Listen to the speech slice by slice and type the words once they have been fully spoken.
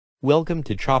Welcome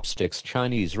to Chopsticks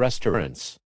Chinese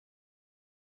Restaurants.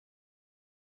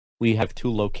 We have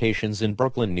two locations in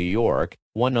Brooklyn, New York,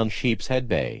 one on Sheepshead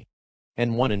Bay,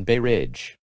 and one in Bay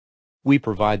Ridge. We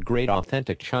provide great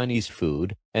authentic Chinese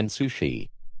food and sushi.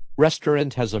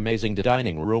 Restaurant has amazing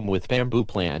dining room with bamboo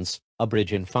plants, a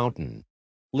bridge and fountain.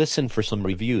 Listen for some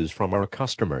reviews from our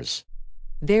customers.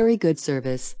 Very good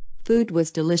service. Food was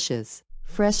delicious.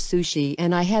 Fresh sushi,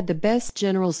 and I had the best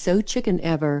General Tso chicken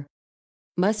ever.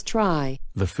 Must try.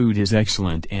 The food is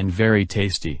excellent and very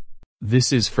tasty.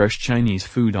 This is fresh Chinese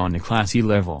food on a classy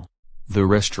level. The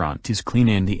restaurant is clean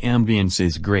and the ambience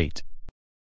is great.